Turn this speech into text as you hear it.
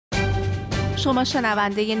شما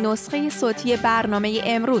شنونده نسخه صوتی برنامه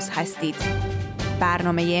امروز هستید.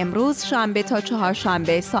 برنامه امروز شنبه تا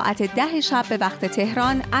چهارشنبه ساعت 10 شب به وقت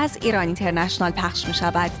تهران از ایران اینترنشنال پخش می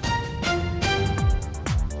شود.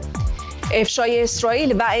 افشای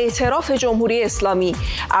اسرائیل و اعتراف جمهوری اسلامی.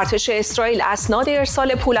 ارتش اسرائیل اسناد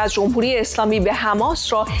ارسال پول از جمهوری اسلامی به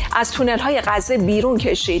حماس را از تونل‌های غزه بیرون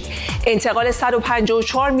کشید. انتقال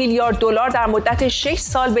 154 میلیارد دلار در مدت 6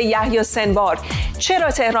 سال به یحیی سنوار.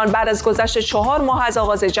 چرا تهران بعد از گذشت 4 ماه از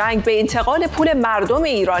آغاز جنگ به انتقال پول مردم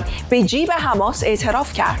ایران به جیب حماس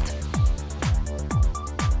اعتراف کرد؟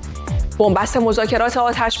 بنبست مذاکرات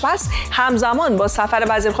آتشبس همزمان با سفر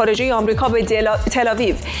وزیر خارجه آمریکا به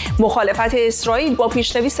تل‌آویو. مخالفت اسرائیل با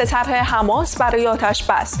پیشنویس طرح حماس برای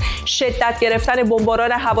آتشبس. شدت گرفتن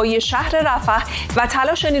بمباران هوایی شهر رفح و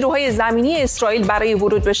تلاش نیروهای زمینی اسرائیل برای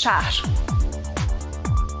ورود به شهر.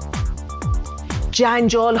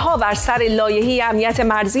 جنجال‌ها بر سر لایحه امنیت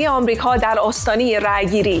مرزی آمریکا در آستانه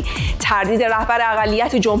رأی‌گیری. تردید رهبر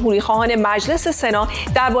اقلیت جمهوری خواهان مجلس سنا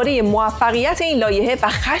درباره موفقیت این لایحه و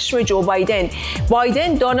خشم جو بایدن.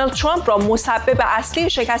 بایدن دونالد ترامپ را مسبب اصلی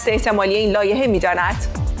شکست احتمالی این لایحه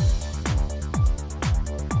می‌داند.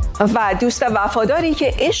 و دوست وفاداری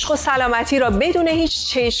که عشق و سلامتی را بدون هیچ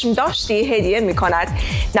چشم داشتی هدیه می کند.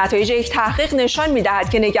 نتایج یک تحقیق نشان می دهد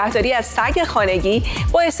که نگهداری از سگ خانگی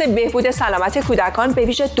باعث بهبود سلامت کودکان به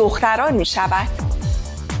ویژه دختران می شود.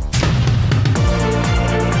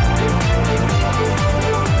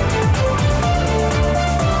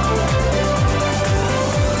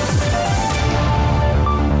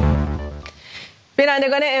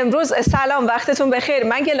 بینندگان امروز سلام، وقتتون بخیر.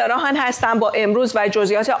 من گلاراهان هستم با امروز و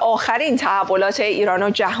جزئیات آخرین تحولات ایران و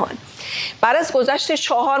جهان. بعد از گذشت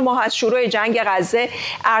 4 ماه از شروع جنگ غزه،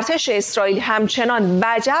 ارتش اسرائیل همچنان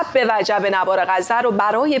وجب به وجب نوار غزه رو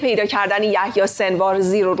برای پیدا کردن یحیی سنوار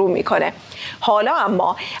زیر و رو میکنه. حالا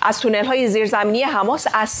اما از تونل‌های زیرزمینی حماس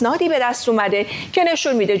اسنادی به دست اومده که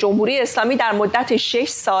نشون میده جمهوری اسلامی در مدت 6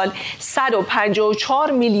 سال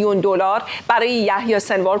 154 میلیون دلار برای یحیی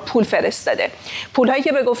سنوار پول فرستاده. پول‌هایی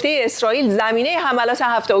که به گفته اسرائیل زمینه حملات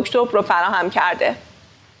 7 اکتبر رو فراهم کرده.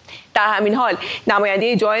 در همین حال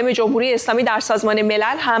نماینده دائم جمهوری اسلامی در سازمان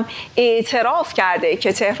ملل هم اعتراف کرده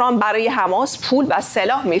که تهران برای حماس پول و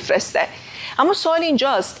سلاح میفرسته. اما سوال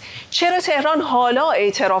اینجاست، چرا تهران حالا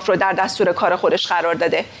اعتراف رو در دستور کار خودش قرار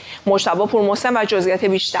داده؟ مجتبی پورمحسن و جزئیات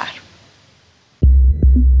بیشتر.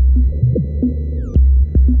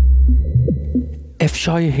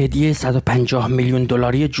 افشای هدیه 150 میلیون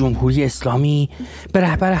دلاری جمهوری اسلامی به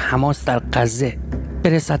رهبر حماس در غزه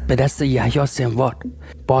برسد به دست یحیی سنوار،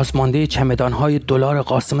 بازمانده چمدان‌های دلار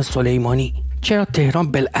قاسم سلیمانی. چرا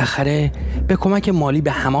تهران بالاخره به کمک مالی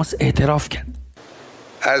به حماس اعتراف کرد؟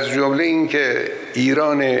 از جمله اینکه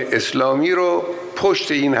ایران اسلامی رو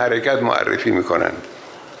پشت این حرکت معرفی میکنن.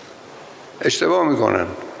 اشتباه میکنن.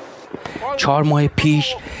 4 ماه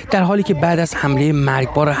پیش در حالی که بعد از حمله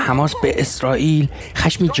مرگبار حماس به اسرائیل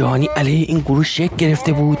خشم جهانی علیه این گروه شکل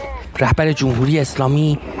گرفته بود، رهبر جمهوری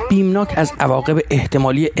اسلامی بیمناک از عواقب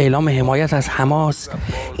احتمالی اعلام حمایت از حماس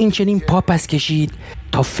این چنین پا پس کشید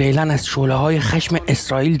تا فعلا از شعله‌های خشم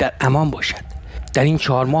اسرائیل در امان باشد. در این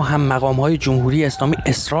 4 ماه هم مقام‌های جمهوری اسلامی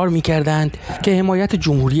اصرار می‌کردند که حمایت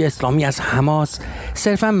جمهوری اسلامی از حماس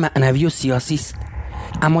صرفاً معنوی و سیاسی است.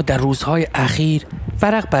 اما در روزهای اخیر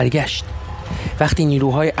ورق برگشت وقتی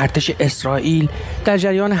نیروهای ارتش اسرائیل در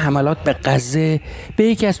جریان حملات به غزه به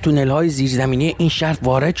یکی از تونل‌های زیرزمینی این شهر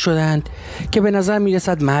وارد شدند که به نظر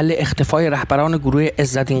می‌رسد محل اختفای رهبران گروه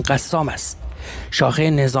عزالدین قسام است، شاخه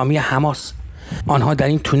نظامی حماس. آنها در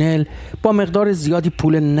این تونل با مقدار زیادی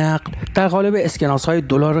پول نقد در قالب اسکناس‌های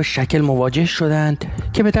دلار شکل مواجه شدند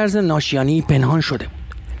که به طرز ناشیانه‌ای پنهان شده بود.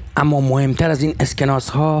 اما مهمتر از این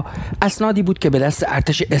اسکناس‌ها اسنادی بود که به دست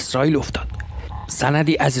ارتش اسرائیل افتاد.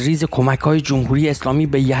 سندی از ریز کمک‌های جمهوری اسلامی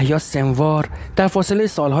به یحیی سنوار در فاصله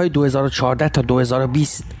سالهای 2014 تا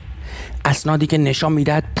 2020. اسنادی که نشان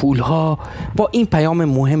می‌دهد پول‌ها با این پیام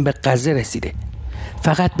مهم به غزه رسیده،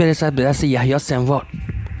 فقط برسد به دست یحیی سنوار.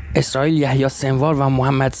 اسرائیل یحیی سنوار و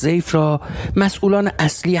محمد ضیف را مسئولان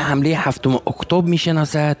اصلی حمله 7 اکتبر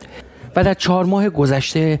می‌شناسد و در 4 ماه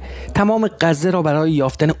گذشته تمام غزه را برای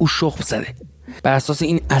یافتن او شخم زده. بر اساس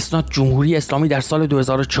این اسناد جمهوری اسلامی در سال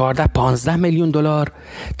 2014 15 میلیون دلار،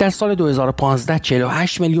 در سال 2015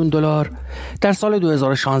 48 میلیون دلار، در سال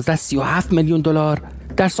 2016 37 میلیون دلار،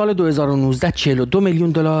 در سال 2019 42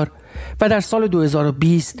 میلیون دلار و در سال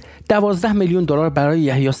 2020 12 میلیون دلار برای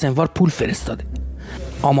یحیی سنوار پول فرستاده.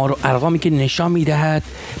 آمار و ارقامی که نشان می‌دهد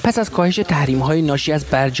پس از کاهش تحریم‌های ناشی از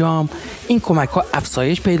برجام این کمک‌ها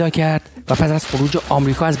افزایش پیدا کرد و پس از خروج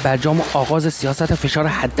آمریکا از برجام و آغاز سیاست فشار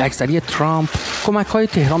حداکثری ترامپ کمک‌های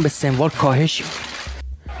تهران به سنوار کاهش یافت.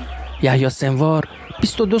 یحیی سنوار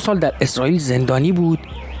 22 سال در اسرائیل زندانی بود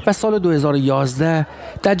و سال 2011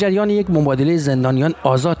 در جریان یک مبادله زندانیان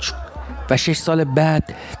آزاد شد و 6 سال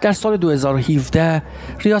بعد در سال 2017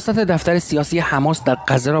 ریاست دفتر سیاسی حماس در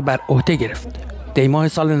غزه را بر عهده گرفت. دی ماه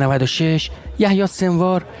سال 96 یحیی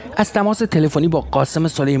سنوار از تماس تلفنی با قاسم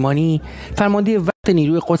سلیمانی فرمانده وقت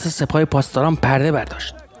نیروی قدس سپاه پاسداران پرده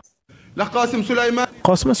برداشت.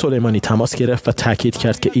 قاسم سلیمانی تماس گرفت و تاکید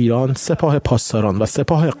کرد که ایران، سپاه پاسداران و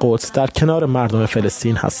سپاه قدس در کنار مردم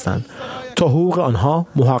فلسطین هستند تا حقوق آنها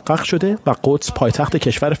محقق شده و قدس پایتخت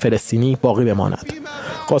کشور فلسطینی باقی بماند.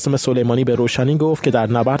 قاسم سلیمانی به روشنی گفت که در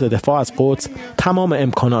نبرد دفاع از قدس تمام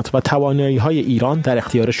امکانات و توانایی‌های ایران در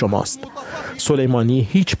اختیار شماست. سلیمانی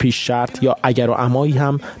هیچ پیش شرط یا اگر و امایی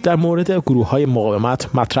هم در مورد گروه‌های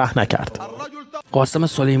مقاومت مطرح نکرد. قاسم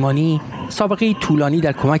سلیمانی سابقه طولانی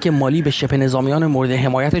در کمک مالی به شبه نظامیان مورد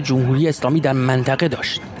حمایت جمهوری اسلامی در منطقه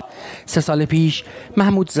داشت. 3 سال پیش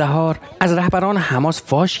محمود ظهار از رهبران حماس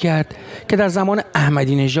فاش کرد که در زمان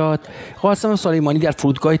احمدی نژاد قاسم سلیمانی در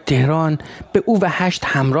فرودگاه تهران به او و 8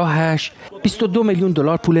 همراهش 22 میلیون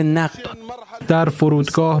دلار پول نقد داد. در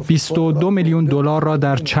فرودگاه 22 میلیون دلار را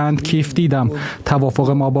در چند کیف دیدم. توافق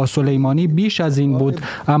ما با سلیمانی بیش از این بود،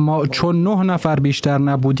 اما چون 9 نفر بیشتر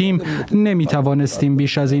نبودیم نمی توانستیم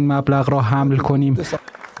بیش از این مبلغ را حمل کنیم.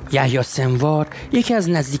 یحیی سنوار یکی از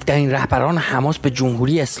نزدیکترین رهبران حماس به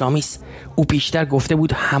جمهوری اسلامی است. او پیشتر گفته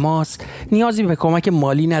بود حماس نیازی به کمک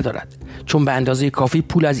مالی ندارد چون به اندازه کافی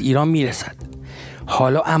پول از ایران میرسد.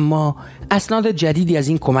 حالا اما اسناد جدیدی از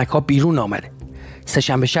این کمک‌ها بیرون آمده.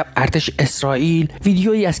 سه‌شنبه شب ارتش اسرائیل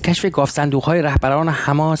ویدیویی از کشف گاوصندوق‌های رهبران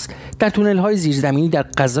حماس در تونل‌های زیرزمینی در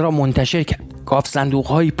غزه را منتشر کرد.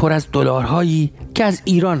 گاوصندوق‌هایی پر از دلارهایی که از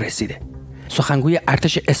ایران رسیده. سخنگوی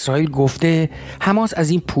ارتش اسرائیل گفته حماس از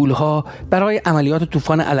این پولها برای عملیات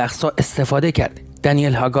طوفان الاقصی استفاده کرده.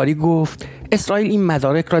 دانیل هاگاری گفت اسرائیل این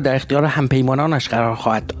مدارک را در اختیار همپیمانانش قرار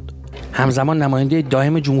خواهد داد. همزمان نماینده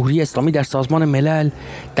دائم جمهوری اسلامی در سازمان ملل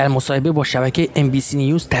در مصاحبه با شبکه MBC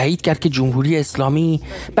نیوز تایید کرد که جمهوری اسلامی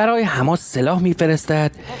برای حماس سلاح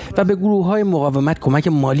می‌فرستد و به گروه‌های مقاومت کمک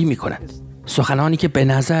مالی می‌کند. سخنانی که به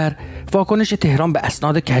نظر واکنش تهران به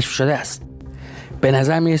اسناد کشف شده است. به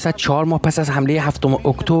نظر می‌رسد 4 ماه پس از حمله 7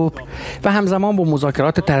 اکتبر و همزمان با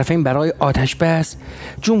مذاکرات طرفین برای آتش‌بس،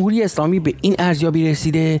 جمهوری اسلامی به این ارزیابی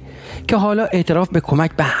رسیده که حالا اعتراف به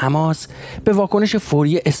کمک به حماس به واکنش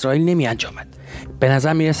فوریه اسرائیل نمی‌انجامد. به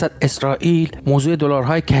نظر می‌رسد اسرائیل موضوع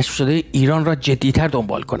دلارهای کشف شده ایران را جدی‌تر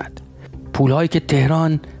دنبال کند. پول‌هایی که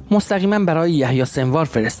تهران مستقیما برای یحیی سنوار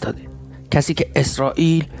فرستاده، کسی که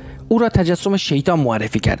اسرائیل او را تجسم شیطان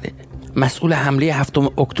معرفی کرده. مسئول حمله 7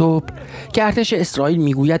 اکتبر که ارتش اسرائیل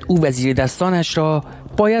میگوید او وزیر دستانش را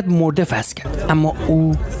باید مرده فحش کرد، اما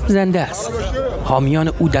او زنده است. حامیان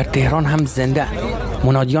او در تهران هم زنده اند.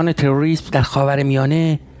 منادیان تروریسم در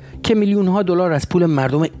خاورمیانه که میلیون‌ها دلار از پول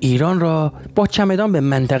مردم ایران را با چمدان به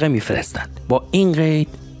منطقه میفرستند با این قید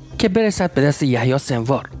که برسد به دست یحیی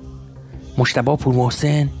سنوار. مجتبی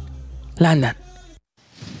پورمحسن، لندن.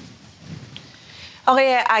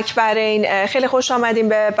 آقای اکبرین، خیلی خوش آمدیم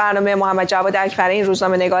به برنامه. محمد جواد اکبرین،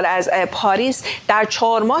 روزنامه‌نگار از پاریس. در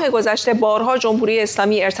 4 ماه گذشته بارها جمهوری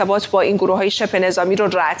اسلامی ارتباط با این گروه‌های شبه نظامی رو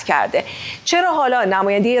رد کرده. چرا حالا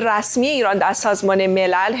نماینده رسمی ایران در سازمان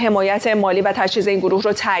ملل حمایت مالی و تجهیز این گروه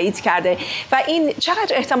رو تایید کرده و این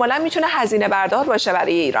چقدر احتمالاً میتونه هزینه بردار باشه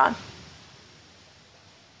برای ایران؟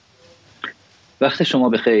 وقت شما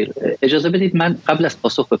بخیر. اجازه بدید من قبل از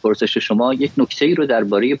پاسخ به پرسش شما یک نکته‌ای رو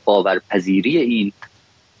درباره باورپذیری این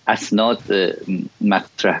اسناد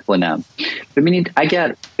مطرح کنم. ببینید،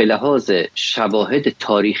 اگر به لحاظ شواهد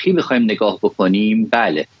تاریخی بخوایم نگاه بکنیم،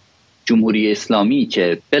 بله، جمهوری اسلامی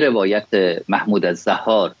که به روایت محمود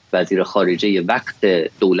الزهار وزیر خارجه وقت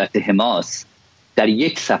دولت حماس در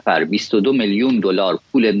یک سفر 22 میلیون دلار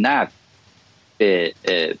پول نقد به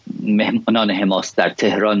مهمانان حماس در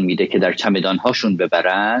تهران میده که در چمدانهاشون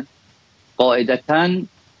ببرن، قاعدتاً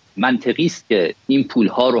منطقی است که این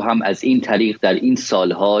پولها رو هم از این طریق در این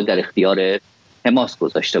سالها در اختیار حماس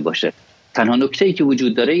گذاشته باشه. تنها نکته‌ای که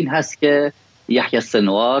وجود داره این هست که یحیی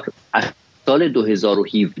سنوار از سال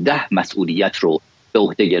 2017 مسئولیت رو به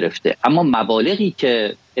عهده گرفته، اما مبالغی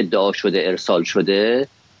که ادعا شده ارسال شده،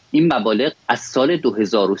 این مبالغ از سال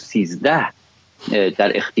 2013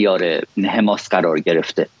 در اختیار حماس قرار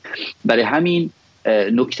گرفته. برای همین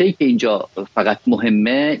نکته‌ای که اینجا فقط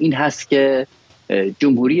مهمه این هست که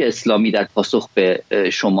جمهوری اسلامی در پاسخ به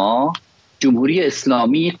شما، جمهوری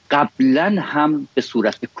اسلامی قبلا هم به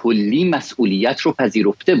صورت کلی مسئولیت رو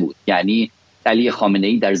پذیرفته بود. یعنی علی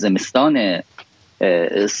خامنه‌ای در زمستان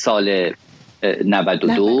سال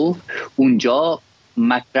 92 اونجا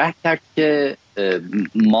مطرح کرد که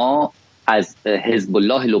ما از حزب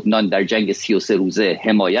الله لبنان در جنگ 33 روزه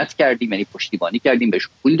حمایت کردیم، یعنی پشتیبانی کردیم، بهش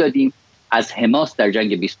پول دادیم. از حماس در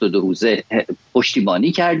جنگ 22 روزه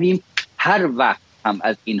پشتیبانی کردیم. هر وقت هم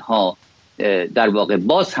از اینها در واقع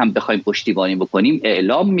باز هم بخوایم پشتیبانی بکنیم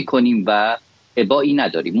اعلام میکنیم و ابایی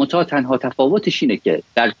نداریم. منتها تنها تفاوتش اینه که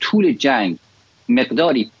در طول جنگ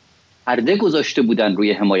مقداری پرده گذاشته بودن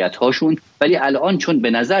روی حمایت هاشون، ولی الان چون به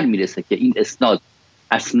نظر میرسه که این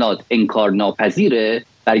اسناد انکار ناپذیره،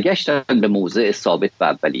 برگشتن به موضع ثابت و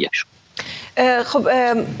اولیه‌شون. خب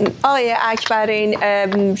آقای اکبرین،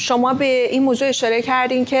 شما به این موضوع اشاره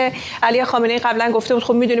کردین که علی خامنه‌ای قبلا گفته بود،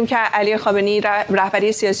 خب میدونیم که علی خامنه‌ای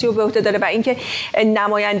رهبری سیاسی رو به عهده داره و اینکه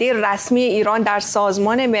نماینده رسمی ایران در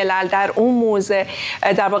سازمان ملل در اون موضع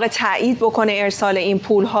در واقع تایید بکنه ارسال این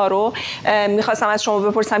پول‌ها رو. می‌خواستم از شما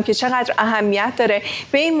بپرسم که چقدر اهمیت داره.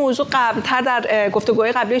 به این موضوع قبل‌تر در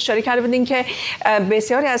گفتگوهای قبلی اشاره کرده بودین که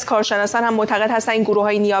بسیاری از کارشناسان هم معتقد هستن این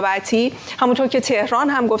گروه‌های نیابتی همونطور که تهران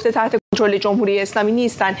هم گفته تحت کنترل جمهوری اسلامی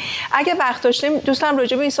نیستن. اگه وقت داشتیم دوستان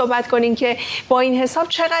راجع به این صحبت کنین که با این حساب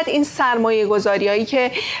چقدر این سرمایه گذاریایی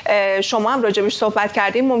که شما هم راجع بهش صحبت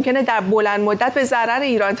کردین ممکنه در بلند مدت به ضرر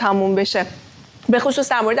ایران تموم بشه، به خصوص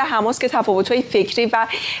در مورد حماس که تفاوت‌های فکری و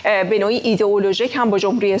به نوعی ایدئولوژیک هم با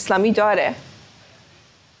جمهوری اسلامی داره.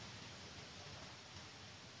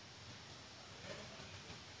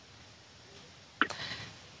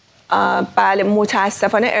 بله،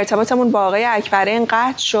 متاسفانه ارتباطمون با آقای اکبرین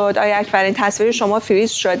قطع شد. آقای اکبرین تصویر شما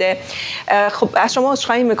فریز شده. خب از شما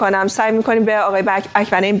عذرخواهی میکنم، سعی میکنیم به آقای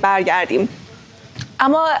اکبرین برگردیم.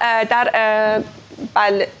 اما در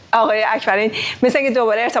بله آقای اکبرین مثل اینکه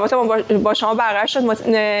دوباره ارتباطمون با شما برقرار شد.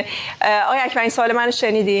 آقای اکبرین سوال منو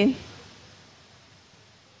شنیدین؟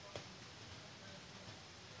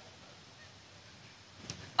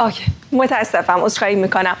 اوکی، متاسفم، عذرخواهی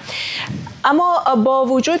میکنم. اما با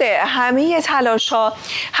وجود همه تلاش‌ها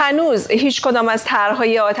هنوز هیچ کدام از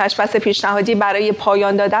طرح‌های آتش‌بس پیشنهادی برای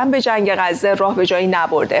پایان دادن به جنگ غزه راه به جایی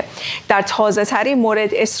نبرده. در تازه‌ترین مورد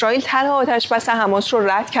اسرائیل طرح آتش‌بس حماس رو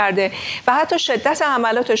رد کرده و حتی شدت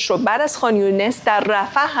حملاتش رو بعد از خان یونس در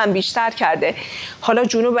رفح هم بیشتر کرده. حالا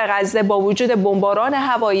جنوب غزه با وجود بمباران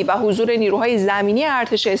هوایی و حضور نیروهای زمینی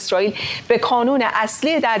ارتش اسرائیل به کانون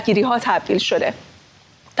اصلی درگیری‌ها تبدیل شده.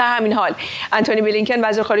 در همین حال انتونی بلینکن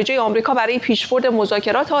وزیر خارجه آمریکا برای پیشبرد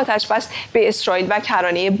مذاکرات آتش‌بس به اسرائیل و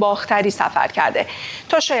کرانه باختری سفر کرده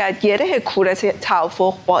تا شاید گره کور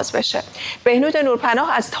توافق باز بشه. بهنود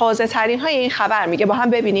نورپناه از تازه ترین های این خبر میگه، با هم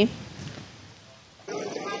ببینیم.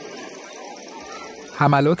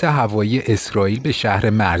 حملات هوایی اسرائیل به شهر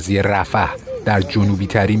مرزی رفح در جنوبی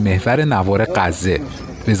ترین محور نوار غزه.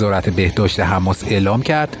 وزارت بهداشت حماس اعلام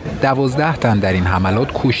کرد 12 تن در این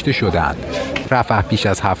حملات کشته شدند. رفح پیش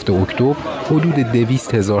از 7 اکتبر حدود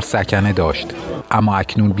 200,000 سکنه داشت، اما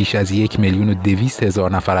اکنون بیش از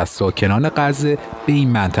 1,200,000 نفر از ساکنان غزه به این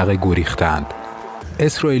منطقه گریختند.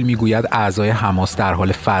 اسرائیل میگوید اعضای حماس در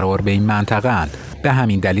حال فرار به این منطقه اند. به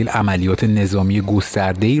همین دلیل عملیات نظامی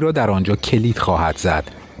گسترده‌ای را در آنجا کلید خواهد زد.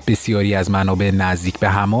 بسیاری از منابع نزدیک به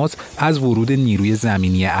حماس از ورود نیروی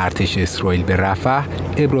زمینی ارتش اسرائیل به رفح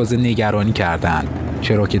ابراز نگرانی کردند،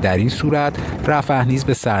 چرا که در این صورت رفح نیز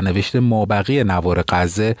به سرنوشت مابقی نوار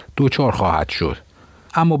غزه دچار خواهد شد.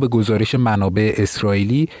 اما به گزارش منابع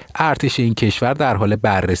اسرائیلی، ارتش این کشور در حال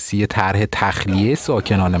بررسی طرح تخلیه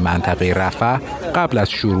ساکنان منطقه رفح قبل از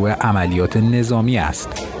شروع عملیات نظامی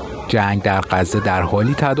است. جنگ در غزه در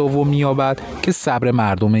حالی تداوم می‌یابد که صبر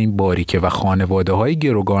مردم این باریکه و خانواده‌های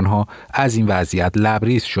گروگان‌ها از این وضعیت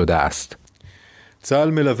لبریز شده است.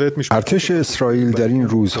 ارتش اسرائیل در این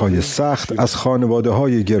روزهای سخت از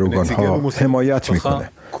خانواده‌های گروگان‌ها حمایت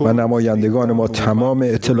می‌کند و نمایندگان ما تمام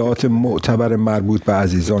اطلاعات معتبر مربوط به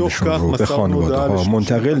عزیزانشون رو به خانواده‌ها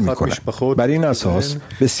منتقل می‌کنند. بر این اساس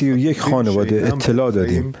به 31 خانواده اطلاع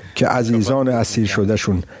دادیم که عزیزان اسیر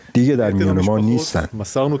شدهشون دیگه در میان ما نیستند.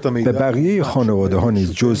 به بقیه خانواده‌ها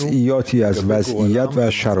نیز جزئیاتی از وضعیت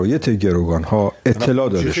و شرایط گروگان‌ها اطلاع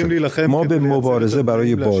داده شد. ما به مبارزه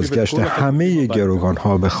برای بازگشت همه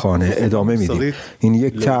گروگان‌ها به خانه ادامه میدیم. این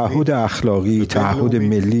یک تعهد اخلاقی، تعهد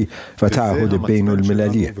ملی و تعهد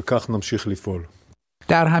بین‌المللی.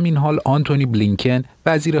 در همین حال آنتونی بلینکن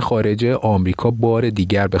وزیر خارجه آمریکا بار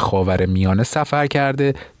دیگر به خاورمیانه سفر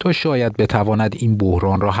کرده تا شاید بتواند این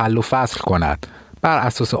بحران را حل و فصل کند. بر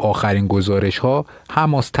اساس آخرین گزارش‌ها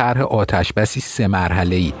حماس طرح آتش‌بسی 3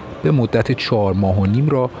 مرحله‌ای به مدت 4 ماه و نیم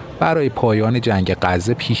را برای پایان جنگ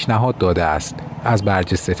غزه پیشنهاد داده است. از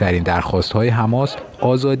برجسته‌ترین درخواست‌های حماس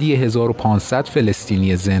آزادی 1500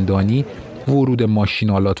 فلسطینی زندانی، ورود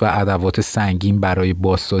ماشینالات و ادوات سنگین برای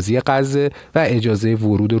بازسازی غزه و اجازه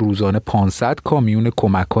ورود روزانه 500 کامیون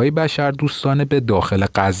کمک‌های بشردوستانه به داخل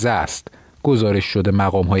غزه است. گزارش شده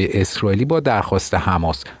مقام‌های اسرائیلی با درخواست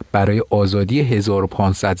حماس برای آزادی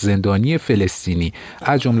 1500 زندانی فلسطینی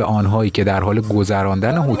از جمله آنهایی که در حال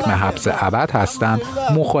گذراندن حکم حبس ابد هستند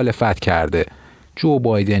مخالفت کرده. جو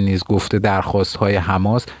بایدن نیز گفته درخواست‌های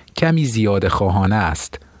حماس کمی زیاده خواهانه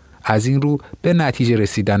است. از این رو به نتیجه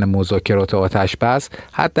رسیدن مذاکرات آتش‌بس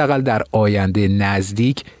حداقل در آینده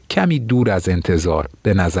نزدیک کمی دور از انتظار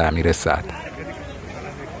به نظر می‌رسد.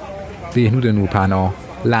 بهنود نورپناه،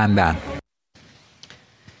 لندن.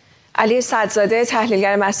 علی صدزاده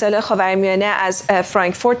تحلیلگر مسائل خاورمیانه از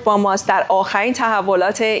فرانکفورت با ماست. در آخرین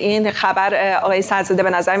تحولات این خبر آقای صدزاده به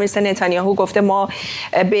نظر میرسه نتانیاهو گفته ما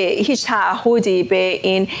به هیچ تعهدی به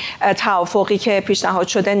این توافقی که پیشنهاد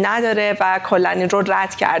شده نداره و کلا این رو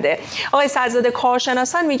رد کرده. آقای صدزاده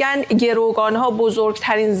کارشناسان میگن گروگانها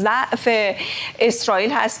بزرگترین ضعف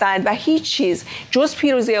اسرائیل هستند و هیچ چیز جز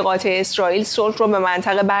پیروزی قاطع اسرائیل صلح رو به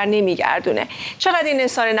منطقه بر نمیگردونه. چقدر این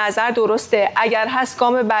اظهار نظر درسته؟ اگر هست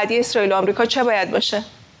گام بعدی اسرائیل و آمریکا چه باید باشه؟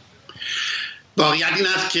 واقعیت این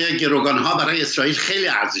است که گروگان‌ها برای اسرائیل خیلی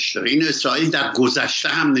ارزش داره. این اسرائیل در گذشته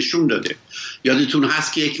هم نشون داده. یادتون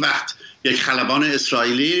هست که یک وقت یک خلبان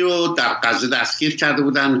اسرائیلی رو در غزه دستگیر کرده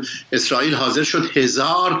بودن. اسرائیل حاضر شد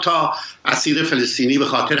 1000 تا اسیر فلسطینی به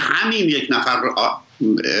خاطر همین یک نفر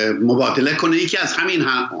مبادله کنه. یکی از همین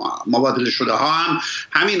مبادله شده ها هم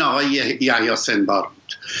همین آقای یحیی سنبار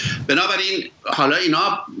بود. بنابراین حالا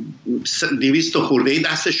اینا 200 خرده‌ای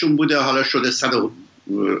دستشون بوده، حالا شده 100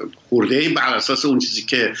 خرده‌ای بر اساس اون چیزی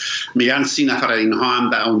که میگن 30 نفر اینها هم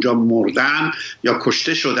در اونجا مردن یا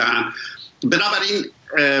کشته شدن. بنابراین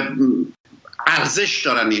ارزش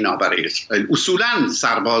دارن اینا برای اسرائیل. اصولا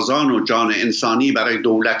سربازان و جان انسانی برای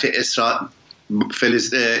دولت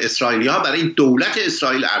اسرائیلی ها برای دولت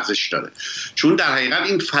اسرائیل ارزش داره، چون در حقیقت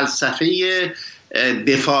این فلسفه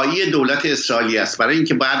دفاعی دولت اسرائیلی است. برای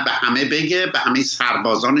اینکه باید به همه بگه، به همه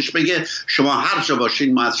سربازانش بگه شما هر جا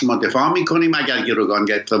باشین ما از شما دفاع میکنیم، اگر گروگان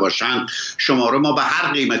گرفته باشن شما رو ما به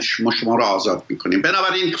هر قیمت شما رو آزاد میکنیم.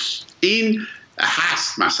 بنابراین این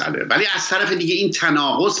هست مسئله، ولی از طرف دیگه این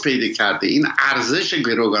تناقض پیدا کرده، این ارزش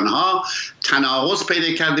گروگان ها تناقض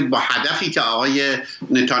پیدا کرده با هدفی که آقای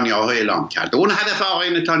نتانیاهو اعلام کرده. اون هدف آقای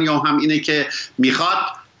نتانیاهو هم اینه که میخواد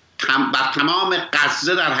بر تمام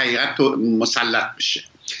غزه در حقیقت مسلط بشه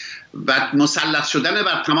و مسلط شدن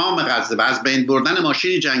بر تمام غزه و از بین بردن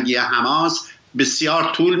ماشین جنگی حماس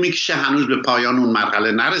بسیار طول میکشه، هنوز به پایان اون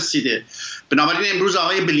مرحله نرسیده. بنابراین امروز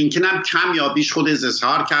آقای بلینکن هم کم یا بیش خود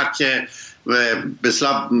اظهار کرد که به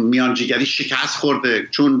اصطلاح میانجیگری شکست خورده،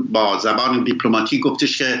 چون با زبان دیپلماتیک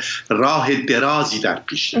گفتش که راه درازی در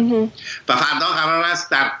پیش داره و فردا قرار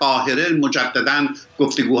است در قاهره مجددا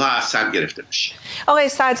گفتگوها از سر گرفته بشه. آقای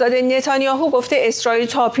صدزاده نتانیاهو گفته اسرائیل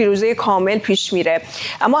تا پیروزی کامل پیش میره،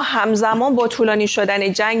 اما همزمان با طولانی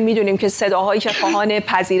شدن جنگ میدونیم که صداهایی که خواهان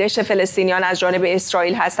پذیرش فلسطینیان از جانب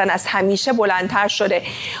اسرائیل هستن از همیشه بلندتر شده.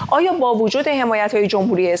 آیا با وجود حمایت‌های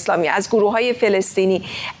جمهوری اسلامی از گروه‌های فلسطینی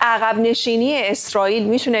عقب نشینی اسرائیل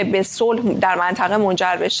میتونه به صلح در منطقه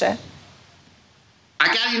منجر بشه؟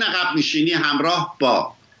 اگر این عقب نشینی همراه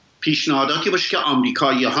با پیشنهاداتی باشه که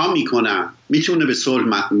آمریکایی‌ها میکنن میتونه به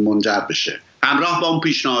صلح منجر بشه، همراه با اون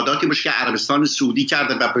پیشنهاداتی باشه که عربستان سعودی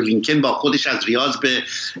کرده و بلینکن با خودش از ریاض به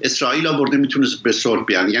اسرائیل آورده میتونه به صلح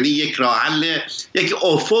بیان. یعنی یک راه حل، یک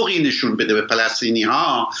افقی نشون بده به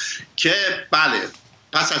فلسطینی‌ها که بله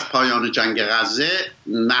پس از پایان جنگ غزه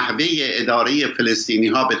نحوه اداره فلسطینی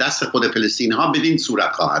ها به دست خود فلسطینی ها بدین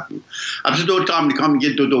صورت خواهد بود. البته دولت آمریکا میگه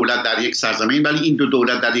 2 دولت در یک سرزمین، ولی این 2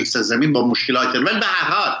 دولت در یک سرزمین با مشکلات داره. ولی به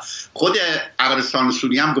هر حال خود عربستان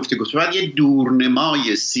سعودی هم گفته باید یه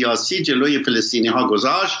دورنمای سیاسی جلوی فلسطینی ها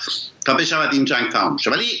گذاشت تا بشود این جنگ تمام شه.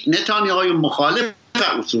 ولی نتانیاهو مخالف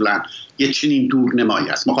اصولا یه چنین دورنمایی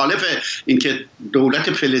است، مخالف اینکه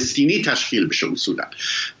دولت فلسطینی تشکیل بشه اصولا.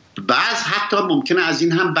 بعض حتی ممکنه از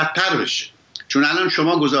این هم بدتر بشه، چون الان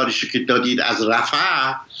شما گزارشی که دادید از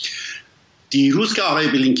رفح، دیروز که آقای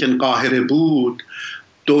بلینکن قاهره بود،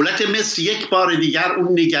 دولت مصر یک بار دیگر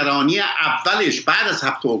اون نگرانی اولش بعد از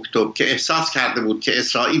 7 اکتبر که احساس کرده بود که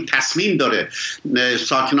اسرائیل تصمیم داره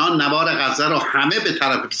ساکنان نوار غزه رو همه به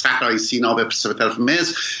طرف صحرای سینا به طرف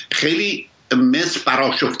مصر، خیلی مصر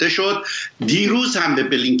برآشفته شد. دیروز هم به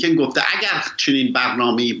بلینکن گفته اگر چنین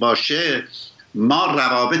برنامه‌ای باشه ما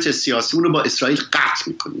روابط سیاسیمون رو با اسرائیل قطع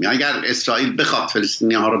میکنیم. یعنی اگر اسرائیل بخواد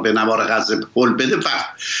فلسطینی ها رو به نوار غزه هل بده،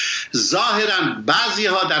 ظاهرا بعضی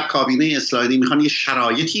ها در کابینه اسرائیلی میخوان یه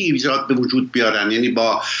شرایطی ایجاد به وجود بیارن، یعنی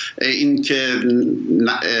با اینکه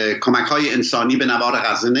کمک های انسانی به نوار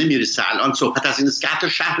غزه نمیرسه، الان صحبت از این است که حتی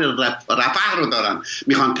شهر رفح رو دارن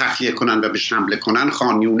میخوان تخلیه کنن و بهش حمله کنن،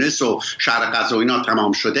 خان یونس و شهر غزه و اینا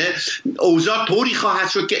تمام شده. اوضاع طوری خواهد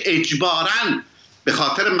شد که اجباراً به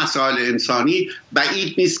خاطر مسائل انسانی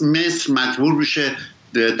بعید نیست مصر مجبور بشه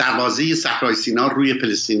دروازه صحرای سینا روی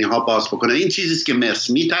فلسطینی ها باز بکنه. این چیزی است که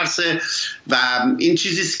مصر میترسه و این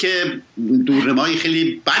چیزی است که دورنمای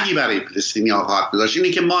خیلی بدی برای فلسطینی ها خواهد داشت. اینه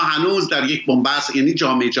که ما هنوز در یک بنبست، یعنی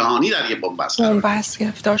جامعه جهانی در یک بنبست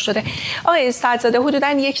گرفتار شده. آقای اسناد، حدوداً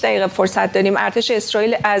 1 دقیقه فرصت داریم. ارتش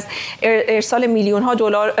اسرائیل از ارسال میلیون ها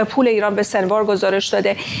دلار پول ایران به سنوار گزارش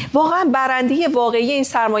داده. واقعا برنده واقعی این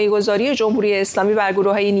سرمایه‌گذاری جمهوری اسلامی بر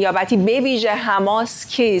گروه‌های نیابتی به ویژه حماس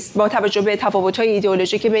کیست با توجه به تفاوت‌های ایدئولوژیکی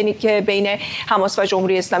که بین حماس و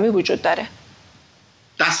جمهوری اسلامی وجود داره؟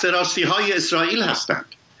 دست راستی های اسرائیل هستند.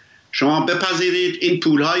 شما بپذیرید این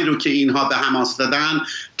پولهایی رو که اینها به حماس دادن،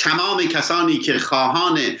 تمام کسانی که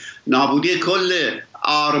خواهان نابودی کل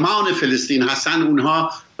آرمان فلسطین هستن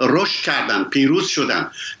اونها رشد کردن، پیروز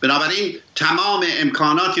شدن. بنابراین تمام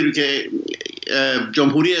امکاناتی رو که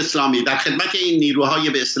جمهوری اسلامی در خدمت این نیروهای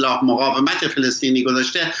به اصطلاح مقاومت فلسطینی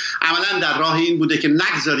گذاشته، عملا در راه این بوده که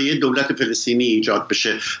نگذاره یه دولت فلسطینی ایجاد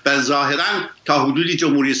بشه و ظاهرا تا حدودی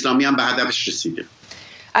جمهوری اسلامی هم به هدفش رسیده.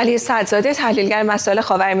 علی سعدزاده، تحلیلگر مسائل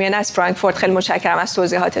خاورمیانه از فرانکفورت، خیلی متشکرم از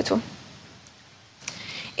توضیحاتتون.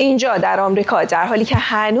 اینجا در آمریکا در حالی که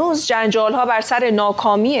هنوز جنجال‌ها بر سر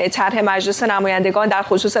ناکامی طرح مجلس نمایندگان در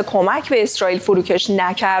خصوص کمک به اسرائیل فروکش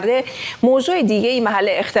نکرده، موضوع دیگه‌ای محل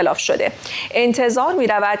اختلاف شده. انتظار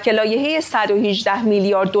می‌رود که لایحه 118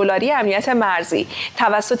 میلیارد دلاری امنیت مرزی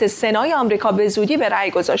توسط سنای آمریکا به زودی به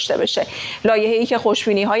رأی گذاشته بشه. لایحه‌ای که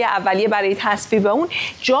خوشبینی‌های اولیه برای تصویب اون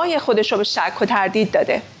جای خودش رو به شک و تردید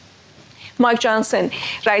داده. مایک جانسون،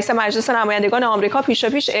 رئیس مجلس نمایندگان آمریکا،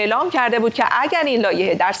 پیش اعلام کرده بود که اگر این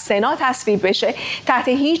لایحه در سنا تصویب بشه، تحت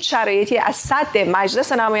هیچ شرایطی از صد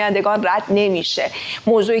مجلس نمایندگان رد نمیشه.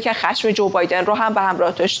 موضوعی که خشم جو بایدن رو هم به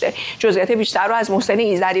همراه داشته. جزئیات بیشتر رو از محسن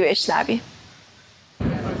ایزدی بشنویم.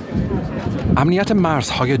 امنیت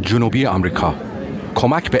مرزهای جنوبی آمریکا،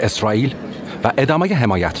 کمک به اسرائیل و ادامه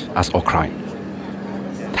حمایت از اوکراین.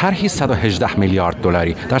 طرحی 118 میلیارد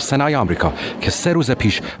دلاری در سنای آمریکا که 3 روز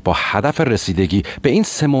پیش با هدف رسیدگی به این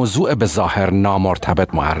 3 موضوع به ظاهر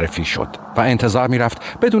نامرتبط معرفی شد و انتظار می‌رفت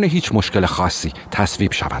بدون هیچ مشکل خاصی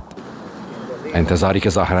تصویب شود. انتظاری که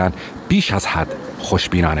ظاهراً بیش از حد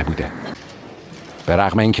خوشبینانه بوده. به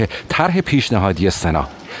رغم اینکه طرح پیشنهادی سنا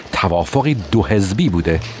توافقی 2 حزبی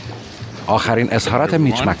بوده، آخرین اظهارات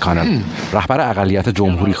میچ مک‌کانل، رهبر اقلیت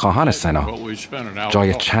جمهوری خواهان سنا،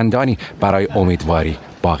 جای چندانی برای امیدواری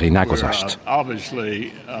باقی نگذاشت.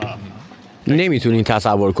 نمیتونین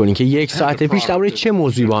تصور کنین که 1 ساعت پیش درباره چه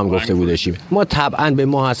موضوعی با هم گفته بودیم. ما طبعاً به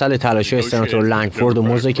ماحصل تلاش‌های سناتور لنگفورد و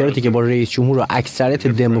مذاکراتی که با رئیس جمهور و اکثریت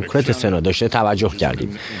دموکرات سنا داشته توجه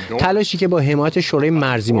کردیم. تلاشی که با حمایت شورای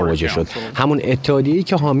مرزی مواجه شد، همون اتحادیه‌ای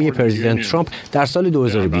که حامی پرزیدنت ترامپ در سال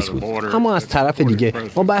 2020 بود. اما از طرف دیگه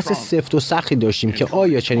ما بحث سفت و سختی داشتیم که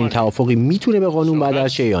آیا چنین توافقی میتونه به قانون بدل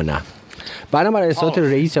شه یا نه. بنابر اظهارات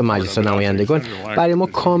رئیس مجلس نمایندگان، برای ما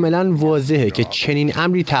کاملا واضحه که چنین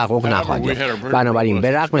امری تحقق نخواهد یافت. بنابراین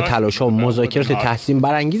به رغم تلاش‌ها و مذاکرات تحسین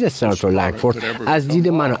برانگیز سناتور لنگفورد، از دید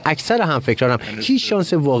من و اکثر همفکرانم هیچ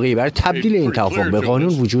شانس واقعی برای تبدیل این توافق به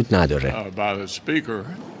قانون وجود نداره.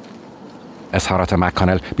 اظهارات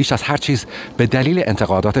مک‌کانل بیش از هر چیز به دلیل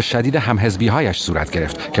انتقادات شدید همحزبی‌هایش صورت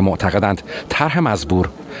گرفت که معتقدند طرح مزبور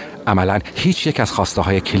عملاً هیچ یک از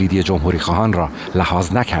خواسته‌های کلیدی جمهوری خواهان را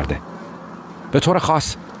لحاظ نکرده. به طور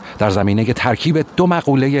خاص در زمینه ترکیب 2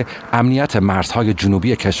 مقوله امنیت مرزهای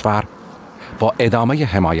جنوبی کشور با ادامه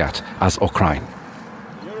حمایت از اوکراین.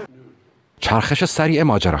 چرخش سریع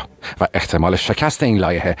ماجرا و احتمال شکست این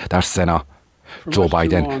لایحه در سنا، جو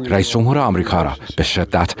بایدن رئیس جمهور آمریکا را به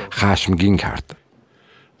شدت خشمگین کرد.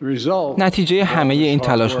 نتیجه همه این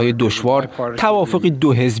تلاش‌های دشوار توافقی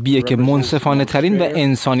 2 حزبیه که منصفانه ترین و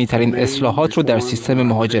انسانی ترین اصلاحات رو در سیستم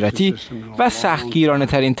مهاجرتی و سختگیرانه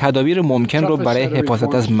ترین تدابیر ممکن رو برای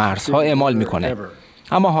حفاظت از مرزها اعمال میکنه.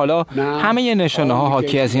 اما حالا همه نشانه ها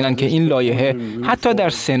حاکی از اینن که این لایحه حتی در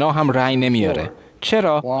سنا هم رأی نمیاره.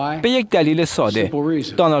 چرا؟ به یک دلیل ساده: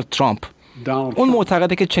 دونالد ترامپ. اون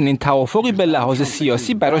معتقده که چنین توافقی به لحاظ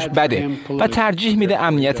سیاسی براش بده و ترجیح میده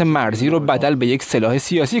امنیت مرزی رو بدل به یک سلاح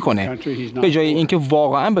سیاسی کنه به جای اینکه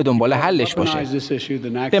واقعاً به دنبال حلش باشه.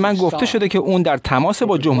 به من گفته شده که اون در تماس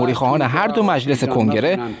با جمهوری خواهان هر 2 مجلس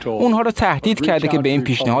کنگره اونها رو تهدید کرده که به این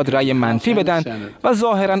پیشنهاد رأی منفی بدن و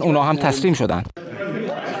ظاهراً اونها هم تسلیم شدن.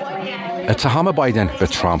 اتهام بایدن به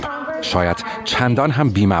ترامپ شاید چندان هم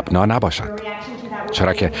بی‌مبنا نباشد،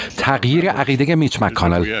 چرا که تغییر عقیده میچ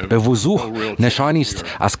مک‌کانل به وضوح نشانی است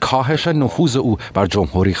از کاهش نفوذ او بر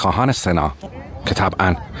جمهوری خواهان سنا که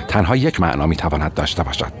طبعاً تنها یک معنا میتواند داشته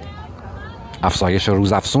باشد: افزایش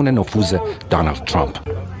روزافزون نفوذ دونالد ترامپ.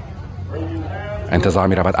 انتظار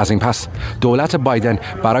می رود از این پس دولت بایدن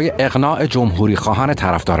برای اقناع جمهوری خواهان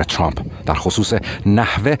طرفدار ترامپ در خصوص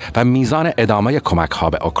نحوه و میزان ادامه کمک ها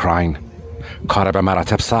به اوکراین کار به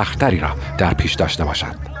مراتب سخت‌تری را در پیش داشته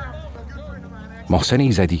باشد. محسن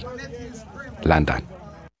ایزدی، لندن.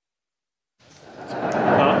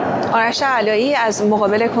 آرش علایی از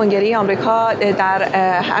مقابل کنگره آمریکا در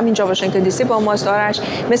همینجا واشنگتن دی سی با ماست. آرش،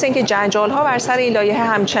 مثل اینکه جنجال‌ها بر سر این لایحه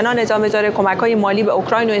همچنان ادامه داره، کمک‌های مالی به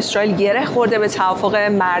اوکراین و اسرائیل گره خورده به توافق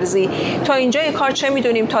مرزی. تا اینجای کار چه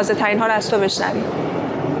می‌دونیم؟ تازه ترین ها رو از تو بشنویم.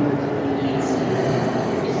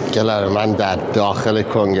 من در داخل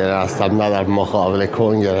کنگره هستم، نه در مقابل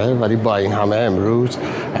کنگره، ولی با این همه امروز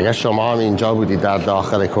اگر شما هم اینجا بودید در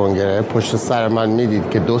داخل کنگره، پشت سر من میدید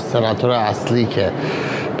که دو سناتور اصلی که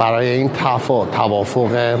برای این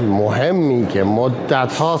توافق مهمی که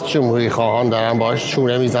مدت هاست جمهوری خواهان دارن باهاش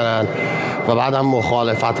چونه میزنن و بعد هم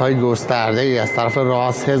مخالفت‌های گسترده‌ای از طرف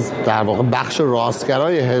راست حزب، در واقع بخش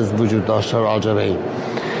راستگرای حزب وجود داشته راجع به این.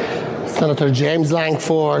 سناتور جیمز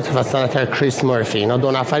لنگفورد و سناتور کریس مرفی، اینا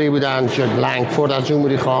دو نفری بودن. لنگفورد از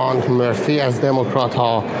جمهوری خواهان، مرفی از دموکرات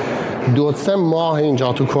ها. 2-3 ماه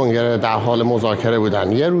اینجا تو کنگره در حال مذاکره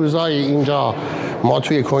بودن. یه روزایی اینجا ما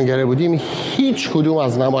توی کنگره بودیم، هیچ کدوم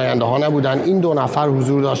از نماینده ها نبودن. این دو نفر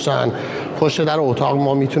حضور داشتن پشت در اتاق،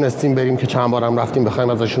 ما میتونستیم بریم که چند بارم رفتیم بخوایم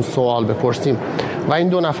ازشون سوال بپرسیم و این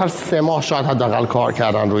دو نفر 3 ماه شاید حداقل کار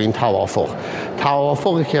کردن روی این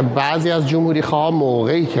توافقی که بعضی از جمهوری خواه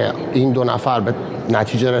موقعی که این دو نفر به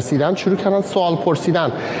نتیجه رسیدن شروع کردن سوال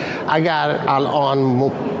پرسیدن. اگر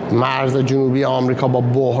الان مرز جنوبی آمریکا با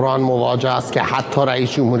بحران مواجه است که حتی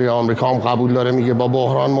رئیس جمهوری آمریکا هم قبول داره، میگه با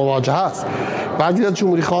بحران مواجه است، بعضی از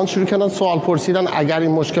جمهوری خواهان شروع کردن سوال پرسیدن اگر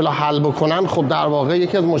این مشکل رو حل بکنن، خب در واقع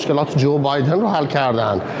یکی از مشکلات جو بایدن رو حل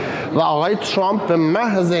کردن. و آقای ترامپ به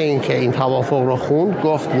محض اینکه این توافق رو خوند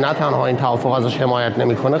گفت نه تنها این توافق ازش حمایت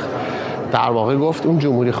نمیکنه، در واقع گفت اون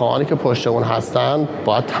جمهوری خواهانی که پشت اون هستن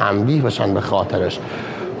باید تنبیه بشن به خاطرش.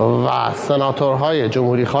 و سناتورهای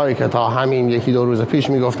جمهوری خواهی که تا همین 1-2 روز پیش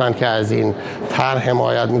میگفتن که از این طرح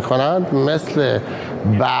حمایت میکنند، مثل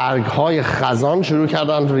برگهای خزان شروع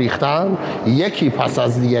کردن ریختن، یکی پس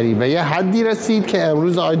از دیگری. به یه حدی رسید که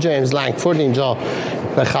امروز آقای جیمز لنگفورد اینجا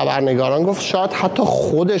به خبرنگاران گفت شاید حتی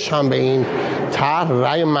خودش هم به این طرح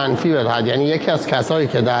رأی منفی بدهد. یعنی یکی از کسایی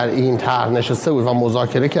که در این طرح نشسته بود و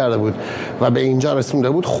مذاکره کرده بود و به اینجا رسونده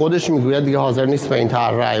بود، خودش میگوید دیگه حاضر نیست به این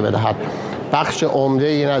طرح رأی بدهد. بخش عمده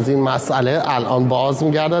این از این مسئله الان باز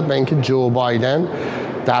می‌گردد به اینکه جو بایدن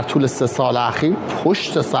در طول 3 سال اخیر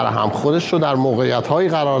پشت سر هم خودش رو در موقعیت‌هایی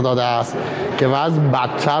قرار داده است که وضع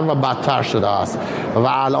بدتر و بدتر شده است و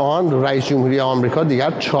الان رئیس جمهوری آمریکا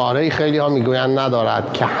دیگر چاره‌ای خیلی ها میگویند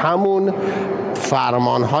ندارد که همون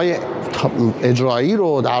فرمان‌های اجرایی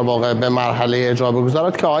رو در واقع به مرحله اجرا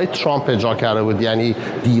بگذارد که آقای ترامپ اجرا کرده بود. یعنی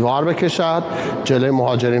دیوار بکشد، جلوی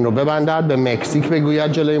مهاجرین رو ببندد، به مکزیک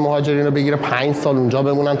بگوید جلوی مهاجرین رو بگیره، 5 سال اونجا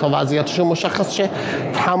بمونن تا وضعیتشون مشخص شه.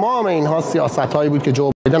 تمام اینها سیاست‌هایی بود که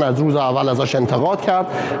جو بایدن از روز اول ازش انتقاد کرد،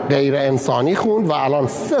 غیر انسانی خوند و الان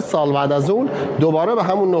 3 سال بعد از اون دوباره به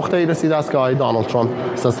همون نقطه‌ای رسیده است که آقای دونالد ترامپ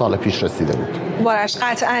 3 سال پیش رسیده بود. بارش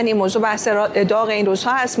قطعاً این موضوع بحث داغ این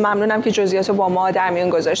روزها هست. ممنونم که جزئیات رو با ما در میون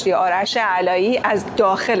گذاشتی. آرش علایی از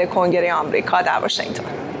داخل کنگره آمریکا در واشنگتن.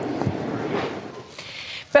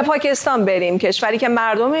 به پاکستان بریم. کشوری که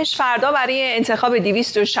مردمش فردا برای انتخاب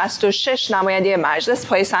 266 نماینده مجلس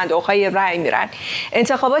پای صندوق‌های رأی میرن.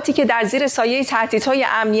 انتخاباتی که در زیر سایه تهدیدهای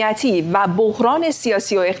امنیتی و بحران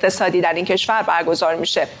سیاسی و اقتصادی در این کشور برگزار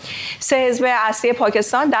میشه. 3 حزب اصلی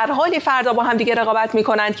پاکستان در حالی فردا با هم دیگه رقابت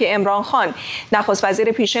میکنند که عمران خان، نخست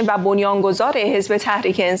وزیر پیشین و بنیانگذار حزب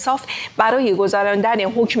تحریک انصاف، برای گذراندن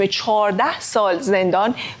حکم 14 سال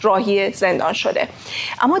زندان راهی زندان شده.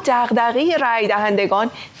 اما دغدغه رأی دهندگان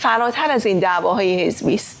فراتر از این دعواهای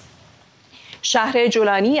حزبی است. شهر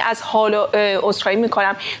جولانی از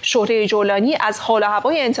شهره جولانی از حال و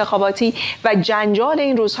هوای انتخاباتی و جنجال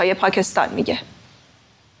این روزهای پاکستان میگه.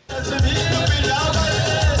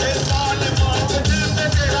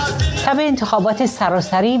 تب انتخابات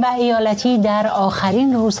سراسری و ایالتی در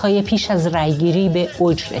آخرین روزهای پیش از رأیگیری به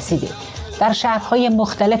اوج رسیده. در شهرهای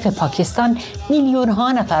مختلف پاکستان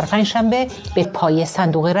میلیون‌ها نفر پنجشنبه به پای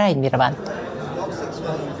صندوق رأی می‌روند.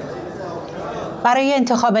 برای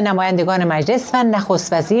انتخاب نمایندگان مجلس و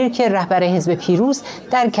نخست وزیر که رهبر حزب پیروز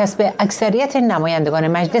در کسب اکثریت نمایندگان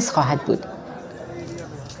مجلس خواهد بود.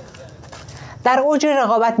 در اوج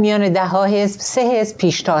رقابت میان 10 حزب 3 حزب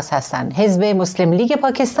پیشتاز هستند. حزب مسلم لیگ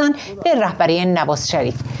پاکستان به رهبری نواز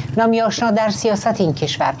شریف، نامی آشنا در سیاست این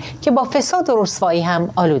کشور که با فساد و رسوایی هم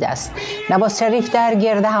آلوده است. نواز شریف در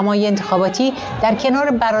گردهمایی انتخاباتی در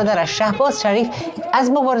کنار برادرش شهباز شریف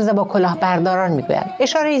از مبارزه با کلاهبرداران میگوید.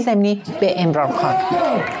 اشاره ضمنی به عمران خان.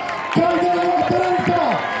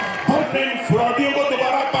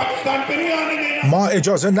 ما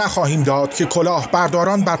اجازه نخواهیم داد که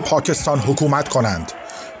کلاهبرداران بر پاکستان حکومت کنند.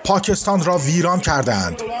 پاکستان را ویران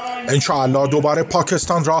کردند. انشاءالله دوباره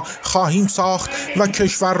پاکستان را خواهیم ساخت و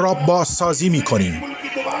کشور را بازسازی می‌کنیم.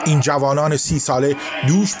 این جوانان 30 ساله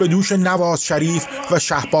دوش به دوش نواز شریف و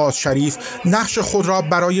شهباز شریف نقش خود را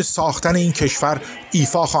برای ساختن این کشور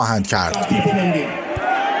ایفا خواهند کرد.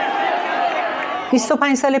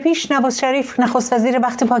 25 سال پیش نواز شریف نخست وزیر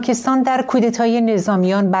وقت پاکستان در کودتای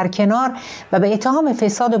نظامیان برکنار و به اتهام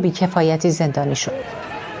فساد و بیکفایتی زندانی شد.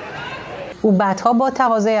 او بعدها با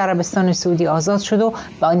تقاضای عربستان سعودی آزاد شد و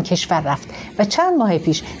به آن کشور رفت و چند ماه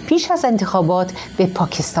پیش از انتخابات به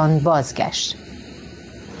پاکستان بازگشت.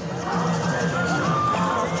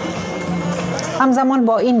 همزمان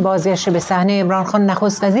با این بازگشت به صحنه، عمران خان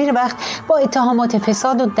نخست وزیر وقت با اتهامات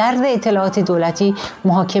فساد و درز اطلاعات دولتی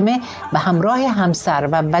محاکمه و همراه همسر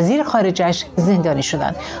و وزیر خارجه‌اش زندانی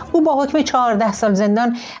شدند. او با حکم 14 سال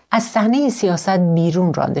زندان از صحنه سیاست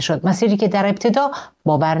بیرون رانده شد، مسیری که در ابتدا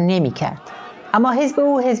باور نمی‌کرد. اما حزب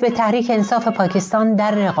او، حزب تحریک انصاف پاکستان،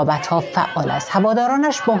 در رقابت‌ها فعال است.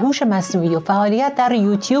 هوادارانش با هوش مصنوعی و فعالیت در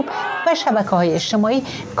یوتیوب و شبکه‌های اجتماعی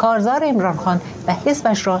کارزار عمران خان و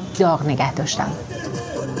حزبش را داغ نگه داشتند.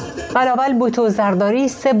 بلاول بوتو زرداری،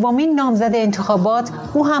 سومین نامزد انتخابات،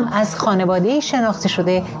 او هم از خانواده‌ای شناخته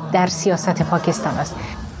شده در سیاست پاکستان است.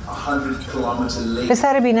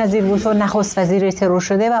 پسر بی‌نظیر بوتو نخست وزیر ترور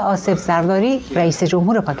شده و آصف زرداری رئیس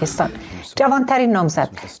جمهور پاکستان. جوانترین نامزد،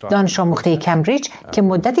 دانش آموخته کمبریج که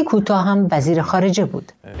مدتی کوتاه هم وزیر خارجه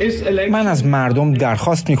بود. من از مردم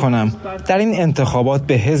درخواست می‌کنم در این انتخابات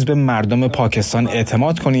به حزب مردم پاکستان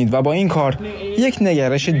اعتماد کنید و با این کار یک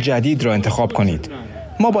نگرش جدید را انتخاب کنید.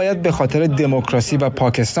 ما باید به خاطر دموکراسی و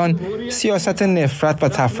پاکستان سیاست نفرت و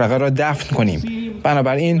تفرقه را دفن کنیم.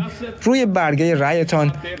 بنابراین روی برگه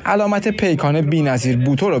رأیتان علامت پیکان بی‌نظیر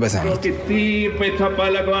بوتو را بزنید.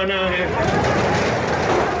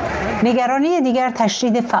 نگرانی دیگر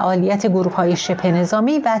تشدید فعالیت گروه‌های شبه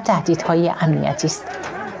نظامی و تهدیدهای امنیتی است.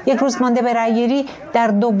 یک روز مانده به رأیگیری در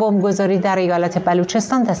 2 بمبگذاری در ایالت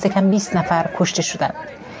بلوچستان دست کم 20 نفر کشته شدند.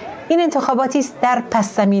 این انتخاباتی است در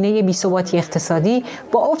پس‌زمینه بی‌ثباتی اقتصادی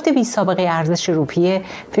با افت بی‌سابقه ارزش روپیه،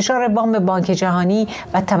 فشار وام بانک جهانی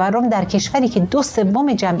و تورم در کشوری که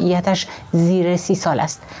 2/3 جمعیتش زیر 30 سال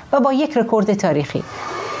است و با یک رکورد تاریخی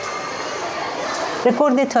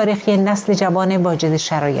نسل جوان واجد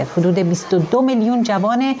شرایط. حدود 22 میلیون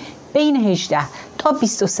جوان بین 18 تا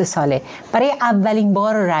 23 ساله برای اولین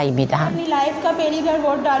بار رأی میدهند.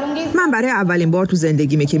 من برای اولین بار تو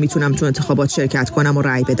زندگیمه که میتونم تو انتخابات شرکت کنم و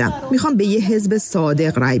رأی بدم. میخوام به یه حزب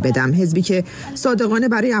صادق رأی بدم، حزبی که صادقانه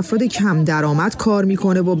برای افراد کم درآمد کار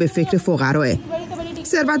میکنه و به فکر فقراه.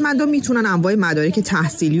 ثروتمندان میتونن انواع مدارک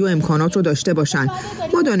تحصیلی و امکانات رو داشته باشن.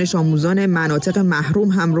 ما دانش آموزان مناطق محروم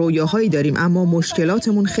هم رویاهایی داریم، اما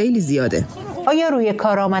مشکلاتمون خیلی زیاده. آیا روی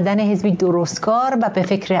کار آمدن حزبی درستکار و به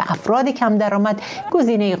فکر افراد کم درآمد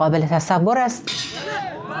گزینه قابل تصور است؟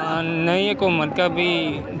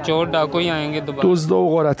 دزدا و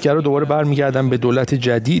غارتگرا دوباره برمیگردن به دولت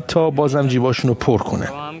جدید تا بازم جیباشون رو پر کنه.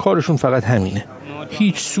 کارشون فقط همینه.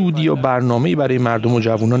 هیچ سودی یا برنامه‌ای برای مردم و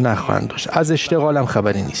جوانان نخواهند داشت. از اشتغالم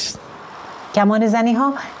خبری نیست. گمان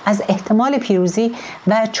زنی‌ها از احتمال پیروزی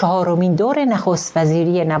و 4مین دور نخست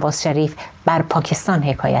وزیری نواز شریف بر پاکستان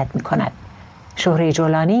حکایت می‌کند. شهره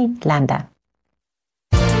جولانی، لندن.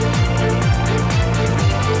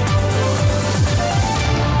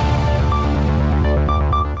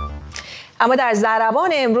 اما در ضربان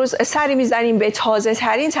امروز سری میزنیم به تازه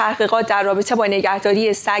ترین تحقیقات در رابطه با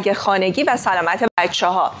نگهداری سگ خانگی و سلامت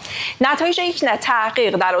بچه‌ها. نتایج یک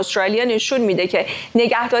تحقیق در استرالیا نشون میده که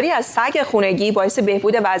نگهداری از سگ خانگی باعث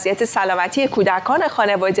بهبود وضعیت سلامتی کودکان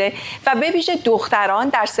خانواده و به ویژه دختران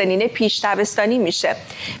در سنین پیش دبستانی میشه.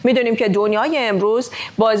 میدونیم که دنیای امروز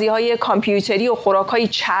بازی‌های کامپیوتری و خوراک‌های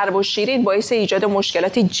چرب و شیرین باعث ایجاد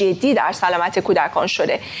مشکلات جدی در سلامت کودکان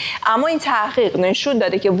شده. اما این تحقیق نشون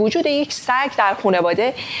داده که وجود یک سگ در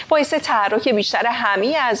خانواده باعث تحرک بیشتر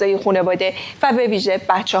همه اعضای خانواده و به ویژه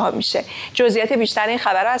بچه‌ها میشه. جزئیات بیشتر این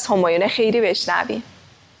خبر از همایون خیری بشنویم.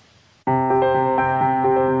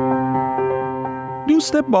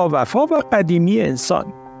 دوست با وفا و قدیمی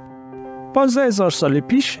انسان. 15,000 سال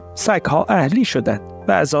پیش سگ‌ها اهلی شدند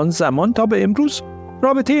و از آن زمان تا به امروز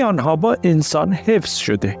رابطه آنها با انسان حفظ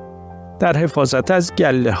شده. در حفاظت از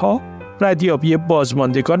گله‌ها، ردیابی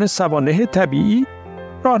بازماندگان سوانح طبیعی،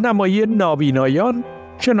 راهنمایی نابینایان،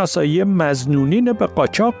 شناسایی مظنونین به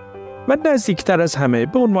قاچاق و نزدیکتر از همه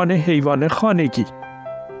به عنوان حیوان خانگی.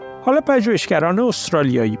 حالا پژوهشگران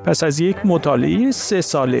استرالیایی پس از یک مطالعه 3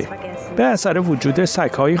 ساله به اثر وجود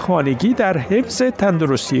سگ‌های خانگی در حفظ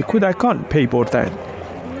تندرستی کودکان پی بردند،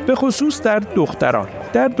 به خصوص در دختران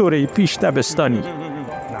در دوره پیش دبستانی.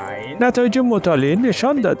 نتایج مطالعه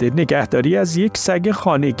نشان داده نگهداری از یک سگ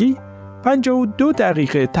خانگی 52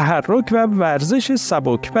 دقیقه تحرک و ورزش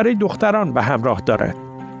سبک برای دختران به همراه دارد.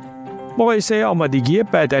 مقایسه آمادگی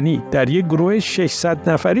بدنی در یک گروه 600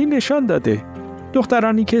 نفری نشان داده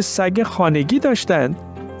دخترانی که سگ خانگی داشتند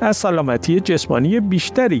از سلامتی جسمانی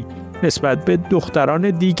بیشتری نسبت به دختران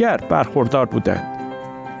دیگر برخوردار بودند.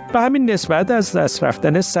 به همین نسبت از دست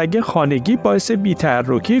رفتن سگ خانگی باعث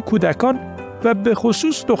بی‌تحرکی کودکان و به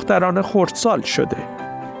خصوص دختران خردسال شده.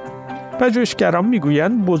 پژوهشگران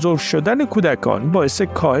میگویند بزرگ شدن کودکان باعث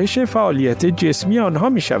کاهش فعالیت جسمی آنها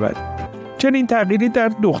می شود. چنین تغییری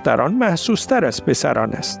در دختران محسوس‌تر از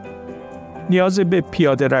پسران است. نیاز به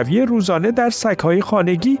پیاده روی روزانه در سگ‌های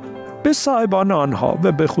خانگی به صاحبان آنها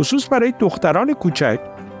و به خصوص برای دختران کوچک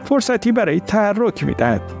فرصتی برای تحرک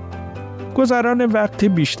می‌دهد. گذران وقت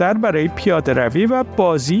بیشتر برای پیاده روی و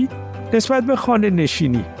بازی نسبت به خانه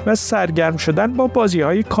نشینی و سرگرم شدن با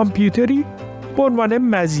بازی‌های کامپیوتری به عنوان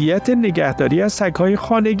مزیت نگهداری از سگ‌های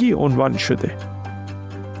خانگی عنوان شده.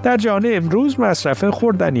 در جهان امروز مصرف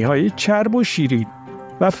خوردنی‌های چرب و شیرین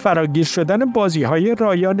و فراگیر شدن بازی‌های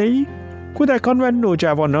رایانه‌ای کودکان و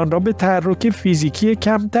نوجوانان را به تحرک فیزیکی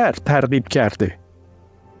کمتر ترغیب کرده.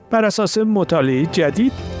 بر اساس مطالعه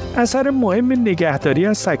جدید، اثر مهم نگهداری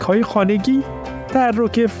از سگ‌های خانگی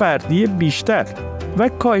تحرک فردی بیشتر و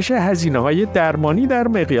کاهش هزینه‌های درمانی در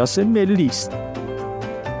مقیاس ملی است.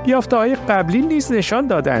 یافته‌های قبلی نیز نشان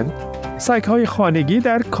دادند سگ‌های خانگی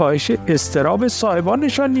در کاهش اضطراب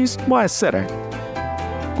صاحبانشان نیز مؤثرند.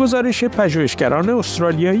 گزارش پژوهشگران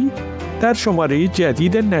استرالیایی در شماره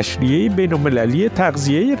جدید نشریه بین‌المللی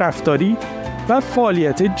تغذیه رفتاری و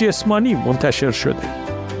فعالیت جسمانی منتشر شده.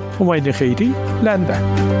 همایون خیری،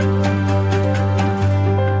 لندن.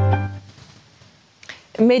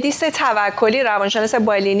 مدیس توکلی، روانشناس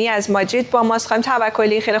بالینی از مادرید با ماست. خانم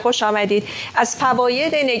توکلی خیلی خوش آمدید. از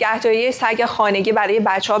فواید نگهداری سگ خانگی برای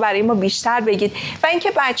بچه‌ها برای ما بیشتر بگید و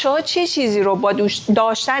اینکه بچه‌ها چه چیزی رو با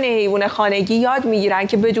داشتن حیوان خانگی یاد میگیرن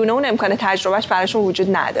که بدون اون امکان تجربهش براشون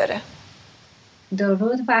وجود نداره.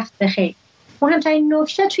 درود، وقت بخیر. مهمترین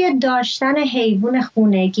نکته توی داشتن حیوان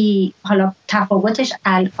خونگی، حالا تفاوتش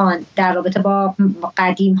الان در رابطه با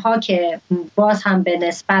قدیم ها که باز هم به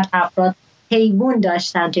نسبت افراد حیوان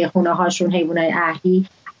داشتن توی خونه هاشون، حیوانای اهلی،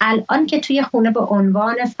 الان که توی خونه به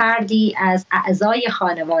عنوان فردی از اعضای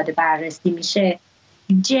خانواده بررسی میشه،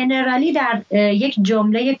 جنرالی در یک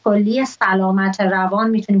جمله کلی سلامت روان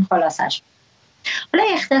میتونیم خلاصش. حالا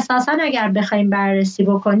اختصاصا اگر بخوایم بررسی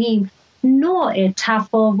بکنیم، نوع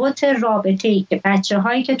تفاوت رابطه‌ای که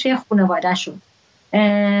بچه‌هایی که توی خانواده‌شون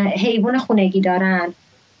حیوان خونگی دارن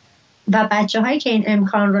و بچه‌هایی که این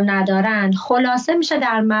امکان رو ندارن خلاصه میشه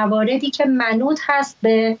در مواردی که منوط هست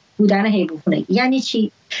به بودن حیوان خونگی. یعنی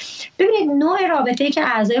چی؟ ببینید، نوع رابطه‌ای که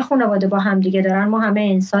اعضای خانواده با همدیگه دارن، ما همه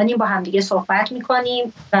انسانیم، با همدیگه صحبت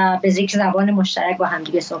میکنیم و به ذکر زبان مشترک با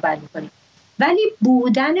همدیگه صحبت میکنیم، ولی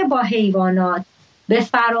بودن با حیوانات به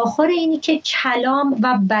فراخور اینی که کلام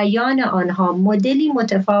و بیان آنها مدلی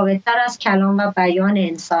متفاوت‌تر از کلام و بیان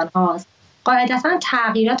انسان هاست، قاعدتاً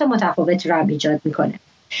تغییرات متفاوتی را ایجاد میکنه.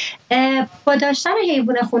 با داشتن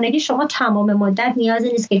حیوان خونگی شما تمام مدت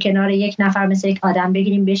نیازی نیست که کنار یک نفر مثل یک آدم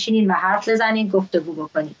بگیرین بشینین و حرف بزنین، گفتگو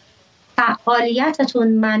بکنین. فعالیتتون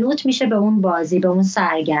منوط میشه به اون بازی، به اون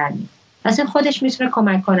سرگرمی. اصلا خودش میتونه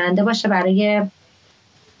کمک کننده باشه برای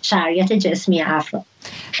شرایط جسمی افراد.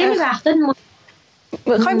 خیلی وقتا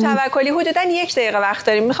خانم توکلی حدوداً 1 دقیقه وقت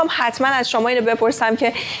داریم. میخوام حتما از شما اینو بپرسم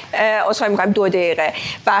که عذرخواهی میکنم 2 دقیقه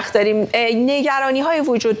وقت داریم. نگرانی های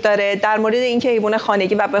وجود داره در مورد اینکه حیوان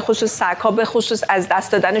خانگی و به خصوص سگ‌ها به خصوص از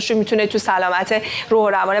دست دادنشون میتونه تو سلامت روح و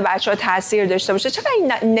روان بچه‌ها تاثیر داشته باشه. چقدر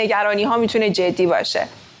این نگرانی ها میتونه جدی باشه؟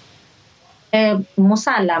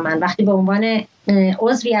 مسلماً وقتی به عنوان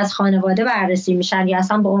عضوی از خانواده بررسی میشن یا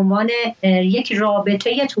اصلا به عنوان یک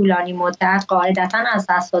رابطه طولانی مدت، قاعدتاً از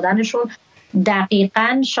دست دادنشون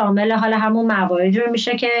دقیقاً شامل حال همون مواردی رو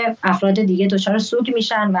میشه که افراد دیگه دچار سوگ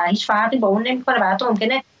میشن و هیچ فرقی با اون نمیکنه و حتی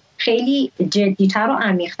ممکنه خیلی جدی‌تر و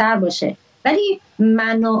عمیق‌تر باشه. ولی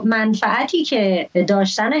منفعتی که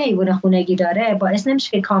داشتن حیوان خونگی داره باعث نمیشه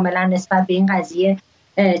که کاملا نسبت به این قضیه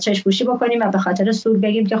چشم‌پوشی بکنیم و به خاطر سوگ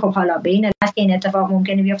بگیم که خب حالا به این علت که این اتفاق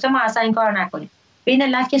ممکنه بیفته ما اصلا این کار نکنیم. به این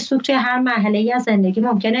علت که سوگ توی هر مرحله‌ای از زندگی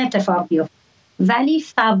ممکنه اتفاق بیفته، ولی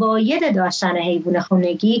فواید داشتن حیوان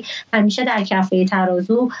خونگی همیشه در کفه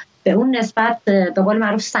ترازو به اون نسبت به قول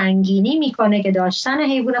معروف سنگینی میکنه که داشتن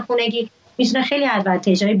حیوان خونگی میتونه خیلی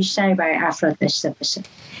ادوانتیج‌های بیشتری برای افراد داشته باشه.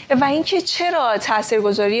 و اینکه چرا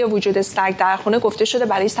تاثیرگذاری وجود سگ در خونه گفته شده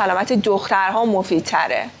برای سلامت دخترها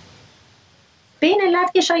مفیدتره؟ به این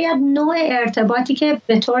علت که شاید نوع ارتباطی که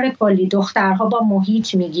به طور کلی دخترها با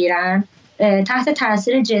محیط میگیرن تحت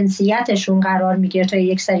تاثیر جنسیتشون قرار میگیره تا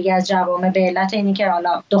یک سری از جوامع به علت اینی که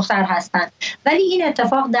حالا دختر هستن، ولی این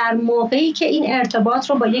اتفاق در موقعی که این ارتباط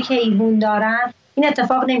رو با یک حیوان دارن این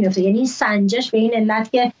اتفاق نمیفته. یعنی سنجش به این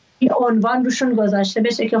علت که این عنوان روشون گذاشته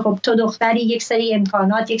بشه که خب تو دختری، یک سری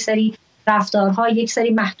امکانات، یک سری رفتارها، یک سری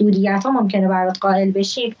محدودیت‌ها ممکنه برات قائل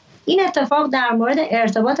بشی، این اتفاق در مورد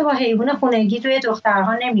ارتباط با حیوان خونگی توی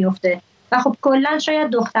دخترها نمیفته. و خب کلا شاید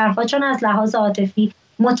دخترها چون از لحاظ عاطفی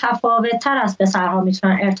متفاوت‌تر از پسرها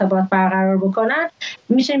میتونن ارتباط برقرار بکنن،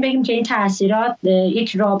 میتونیم بگیم که این تاثیرات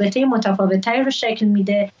یک رابطه متفاوت‌تری رو شکل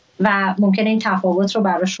میده و ممکنه این تفاوت رو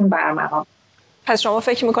براشون برمقام. پس شما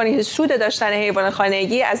فکر میکنید که سود داشتن حیوان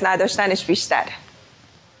خانگی از نداشتنش بیشتره؟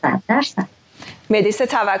 100%. مهدیس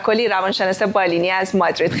توکلی، روانشناس بالینی از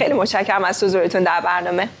مادرید، خیلی متشکرم از حضورتون در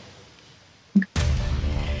برنامه.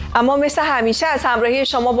 اما مثل همیشه از همراهی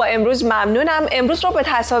شما با امروز ممنونم. امروز رو به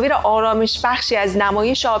تصاویر آرامش بخشی از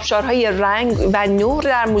نمایش آبشارهای رنگ و نور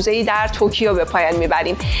در موزه‌ای در توکیو به پایان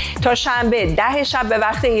میبریم. تا شنبه 10 شب به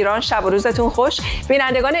وقت ایران، شب و روزتون خوش.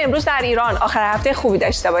 بینندگان امروز در ایران آخر هفته خوبی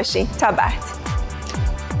داشته باشین. تا بعد.